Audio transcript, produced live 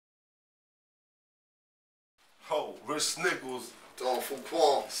Ho, Rich Nichols. Awful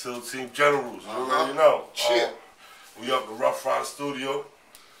Paul. SEAL Team Generals, you already know. Shit. We up at Ruff Ryders studio.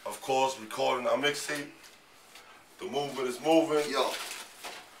 Of course, recording our mixtape. The movement is moving. Yo.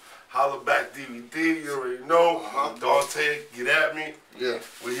 Holla Back DVD, you already know. Dante, get at me. Yeah.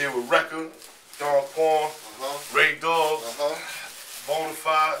 We're here with Wrecker, Don Quan, Ray Dog,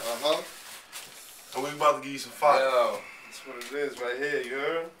 Bonafide. And we about to give you some fire. Yo, that's what it is right here, you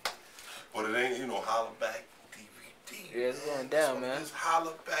heard? But it ain't, you know, Holla Back DVD. Yeah, it's going down, man. It's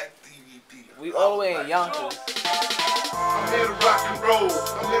Holla Back DVD. We all the way in Yonkers. I'm here to rock and roll.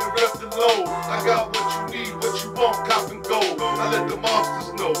 I'm here to rep the low. I got what you need, what you want, cop and go. I let the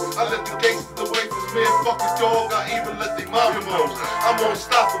monsters know. I let the gangsters, the wafers, man, fuck a dog. I even let the mama know. I'm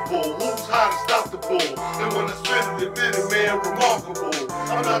unstoppable. Who's hot and stop the bull? And when I spit it, admit it, man, remarkable.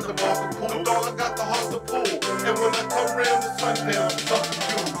 I'm not the marketable, dog. I got the heart to pull. And when I come round the sundown, I'm fucking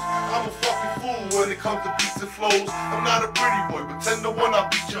used. I'm a fucking fool when it comes to beats and flows. I'm not a pretty boy, but 10 to 1 I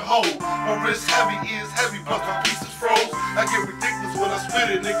beat your hoe. My wrist heavy, ears heavy, but my pieces froze. I get ridiculous when I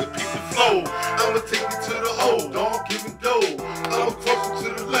spit it, nigga, peep the flow. I'ma take you to the hole, dog, giving dough. I'ma cross it to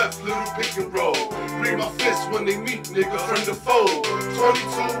the left, little pick and roll. Bring my fists when they meet, nigga, friend or foe.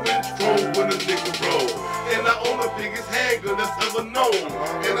 22-inch chrome when a nigga roll. And I own the biggest handgun that's ever known.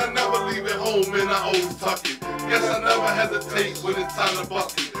 And I never leave it home, and I always tuck it. Yes, I never hesitate when it's time to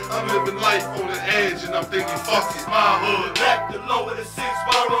buck it. I'm living life on the edge, and I'm thinking, fuck it. My hood, back to lower the 6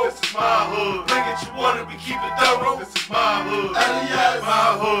 boroughs. This is my hood. Bring it, you want it, we keep it thorough. This is my hood. Elias,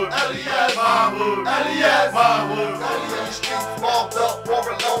 my hood. Elias, my hood. Elias, my hood. Elias, streets mobbed up, war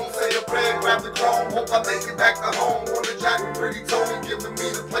alone. Say a prayer, grab the chrome. Hope I make it back to home. On the jack with pretty Tony, giving me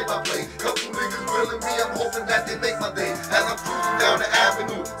the play-by-play. Couple niggas grilling me, I'm hoping that they make my day. As I'm cruising down the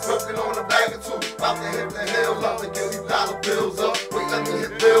avenue, smoking on a bag or two. About to hit the hill up and get these dollar bills up. Wait, let me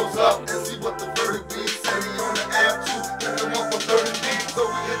hit bills up and see what the verdict be. Say he on the app too, hit them up for 30 beats. So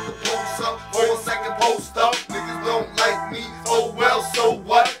we hit the post up, for a second post up. Niggas don't like me, oh well, so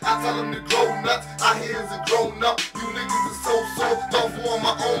what? I tell them to grow nuts, I hear is a grown up. You niggas are so, don't for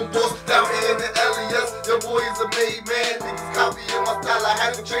my own boss. Down here in the Elias, your boy is a made man. Niggas copying my style, I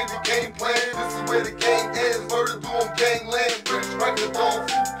had to change the game plan. This is where the game ends, murder do on gangland. Rich record on,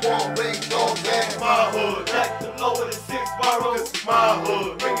 football, rain dog, man. My hood, back to lower the 6 boroughs. This is my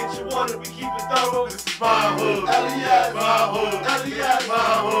hood. Bring it, you want it, we keep it thorough. This is my hood. Elias, my hood. Elias, my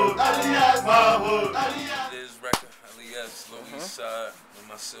hood. Elias, my hood. It is Wrecker, Elias, Low East Side, with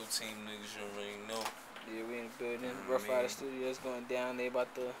my SEAL Team niggas, you already know. Yeah, we in the building. Ruff Ryders studio is going down. They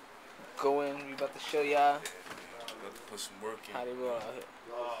about to go in. We about to show y'all About to put some work in. how they roll out here.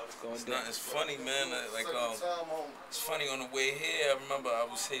 It's funny, man. It's funny on the way here. I remember I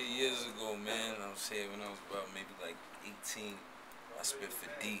was here years ago, man. I was here when I was about maybe like 18. I spit for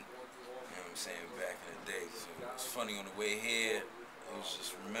D. You know what I'm saying? Back in the day. So it's funny on the way here. It was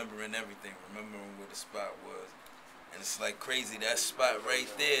just remembering everything, remembering where the spot was. And it's like crazy, that spot right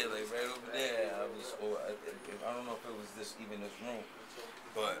there, like right over there. I don't know if it was even this room,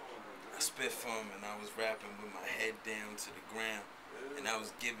 but I spit from and I was rapping with my head down to the ground, and I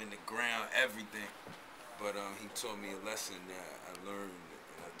was giving the ground everything. But he taught me a lesson that I learned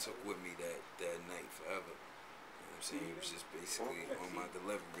and I took with me that night forever. You know what I'm saying? It was just basically on my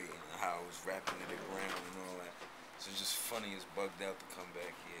delivery and how I was rapping to the ground and all that. So it's just funny, it's bugged out to come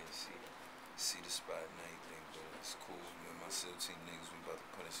back here and see the spot and everything, but it's cool. Me and my SEAL Team niggas, we about to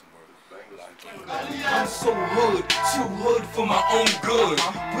put in some work. I'm so hood, too hood for my own good.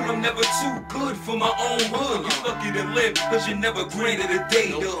 But I'm never too good for my own hood. You're lucky to live, cause you never granted a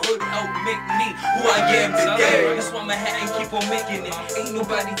day. The hood helped make me who I am today. That's why Manhattan keep on making it. Ain't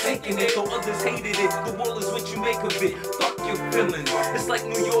nobody taking it, though others hated it. The world is what you make of it. Fuck your feelings. It's like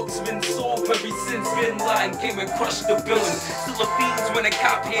New York's been soft ever since Bin Laden came and crushed the building. Still a fiends when a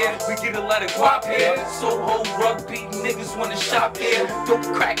cop here. We get a lot of guap here. Soho, rug beating niggas wanna shop here. Dope,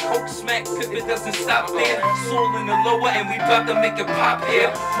 crack, coke, smack, pivot doesn't stop there. Soul in the lower and we bout to make it pop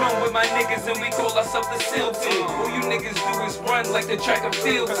here. Run with my niggas and we call ourselves the SEAL Team. All you niggas do is run like the track and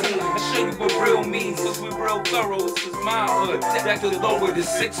field team. I show you what real means, cause we real thorough. This is my hood, that could lower the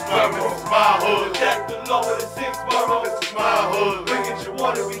 6 boroughs. This is my hood. That could lower the 6 boroughs. This is my hood. Bring it, you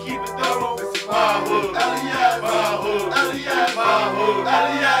want it, we keep it thorough. This is my hood. Elias, my hood. Elias, my hood.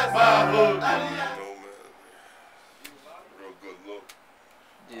 Elias, my hood. Elias. Real good look.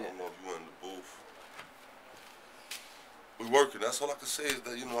 I don't know if you in the booth. We working. That's all I can say is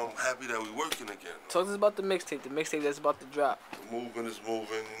that, you know, I'm happy that we working again. Talk to us about the mixtape that's about to drop. The movement is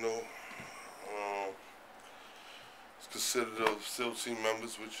moving, you know. It's considered of SEAL Team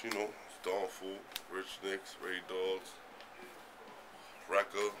members, which, you know, Don Fool, Rich Nicks, Ray Dogs,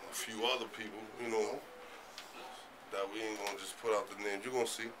 Wrecker, a few other people, you know. that we ain't gonna just put out the names. You're gonna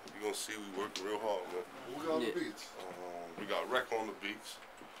see. You're gonna see we working real hard, man. We got on the beats. We got Wreck on the beats.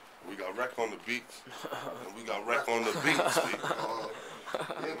 We got Wreck on the beats. And we got Wreck on the beats.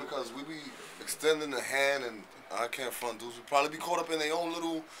 Yeah, because we be extending the hand, and I can't front dudes. We probably be caught up in their own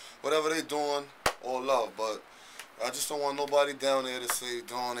little whatever they doing, all love. But I just don't want nobody down there to say,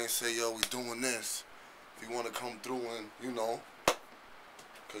 Dawn ain't say, yo, we doing this. If you want to come through and, you know,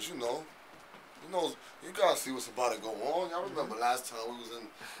 because you guys see what's about to go on. Y'all remember last time we was in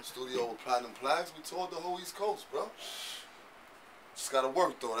the studio with Platinum Plaques, we toured the whole East Coast, bro. Just gotta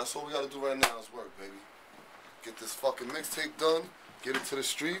work though. That's all we gotta do right now is work, baby. Get this fucking mixtape done, get it to the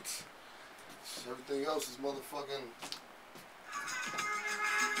streets. Everything else is motherfucking.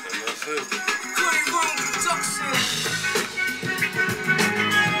 And that's it.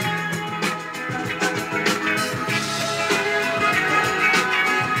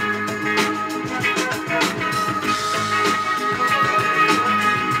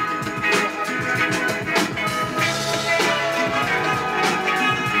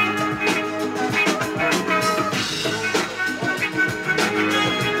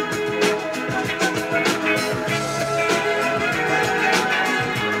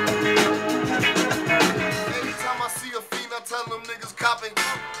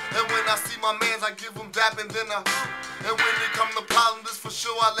 And when I see my mans, I give them dap, and then and when they come to problems, this for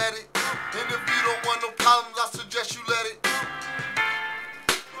sure I let it. And if you don't want no problems, I suggest you let it.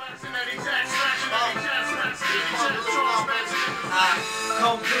 I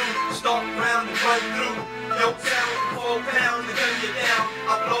come through, start round and run through. Yo, town, 4 pounds to gun you down. I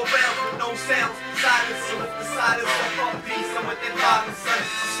blow rounds with no sounds. Silence, so with the silence, I'm up peace. I'm with that violence, son. I'm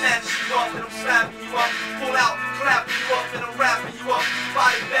snatching you up and I'm snapping you up. Pull out, clapping you up and I'm wrapping you up.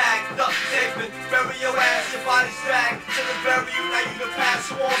 Body bag, duck taping, bury your ass, your body's dragged. Till the bury you, now you the pass.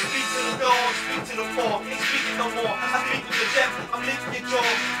 So on, speak to the dog, speak to the fall. Ain't speaking no more. I speak to the deaf, I'm leaking your jaw.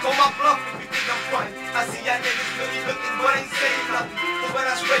 Call my bluff if you think I'm frontin'. I see y'all niggas really looking, but ain't saying nothing. Cause when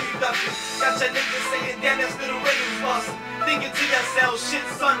I spray you ducking, got your niggas saying, damn, that's little Ravens bustin'. Thinking to yourself, shit,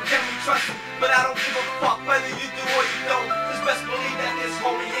 son, can we trust him? But I don't give a fuck whether you do or you don't. Just best believe that this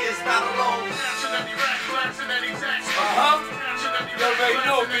homie here is not alone. You already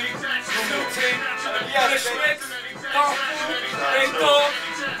know, B. New team. Yes, Mix, Don Food, Ray Dog,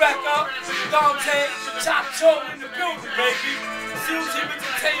 Back Up, Dante, Chop Cho in the building, baby. Seal Team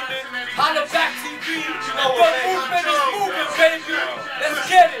Entertainment, Holla Back TV. The movement is moving, baby. Let's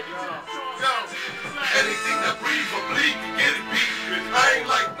get it. Anything that breathe or bleed can get it beat. I ain't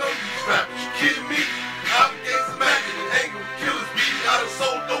like none of these rappers. You kidding me? I'm against imagine and anger killers beat. I done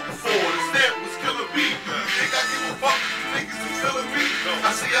sold dope before. The stamp was killer beat. You think I give a fuck? You niggas who feeling me?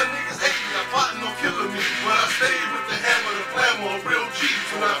 I see y'all niggas hating. I'm plotting on killing me. But I stayed with the hammer, the glamour, real G's.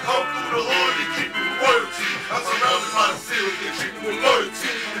 When I come through the hood, they treat me with royalty. I'm surrounded by the seals, they treat me with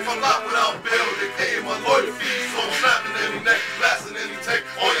loyalty. If I'm locked without bail, they paying my lawyer fees. So I'm snapping any neck, blasting any take.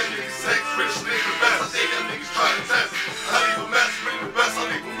 All y'all niggas sex, rich nigga best. I say y'all niggas trying to test. I leave a mess, bring the best, I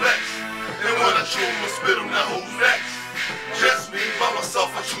leave a flex. And when I chew them, I spit them, now who's next? Just me, by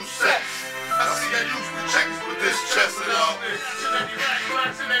myself, I choose sex. I see I use the checks with this chest and all.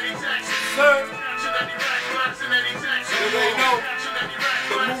 Sir, you already know.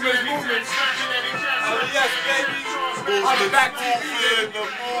 The movement's moving. Oh yes, baby. Holla Back TV. The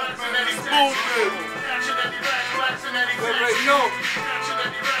movement is moving. You already know.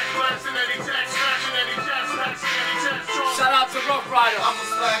 Shout out to Ruff Ryders. I'ma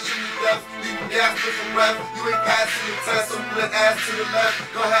slash you to death, leaving gas with some breath. You ain't passing the test, so you let ass to the left.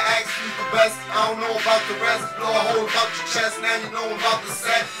 Go ahead, ask me the best. I don't know about the rest. Blow a hole about your chest, now you know about the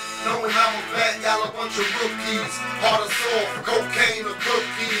set. Knowing I'm a vet, y'all a bunch of rookies. Hard or soft, cocaine or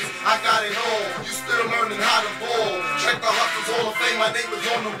cookies. I got it all, you still learning how to ball. Check the Hustlers Hall of Fame, my name is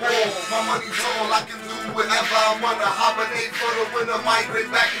on the wall. My money's all I can do whatever I wanna. Hibernate for the winter, migrate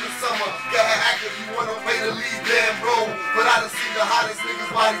back in the summer. Get active, you wanna play the lead damn role. But I done seen the hottest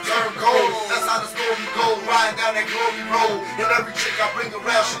niggas body turn cold. That's how the story goes, riding down that glory road. And every chick I bring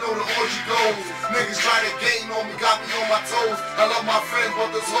around, she know the orgy goes. Niggas trying to gain on me, got me on my toes. I love my friends,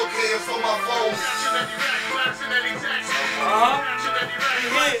 but this hook here is on my phone.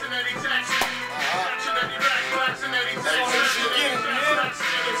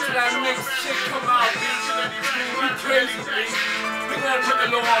 That next shit come out, bitch. We crazy, bitch. We gonna put the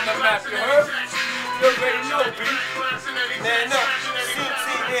low on the map, you heard? You already know, bitch. Man up.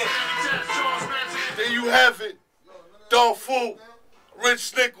 There you have it. Don Food,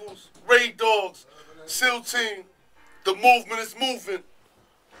 Rich Nichols, Ray Dogs, SEAL Team. The movement is moving.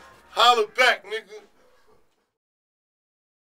 Holla back, nigga.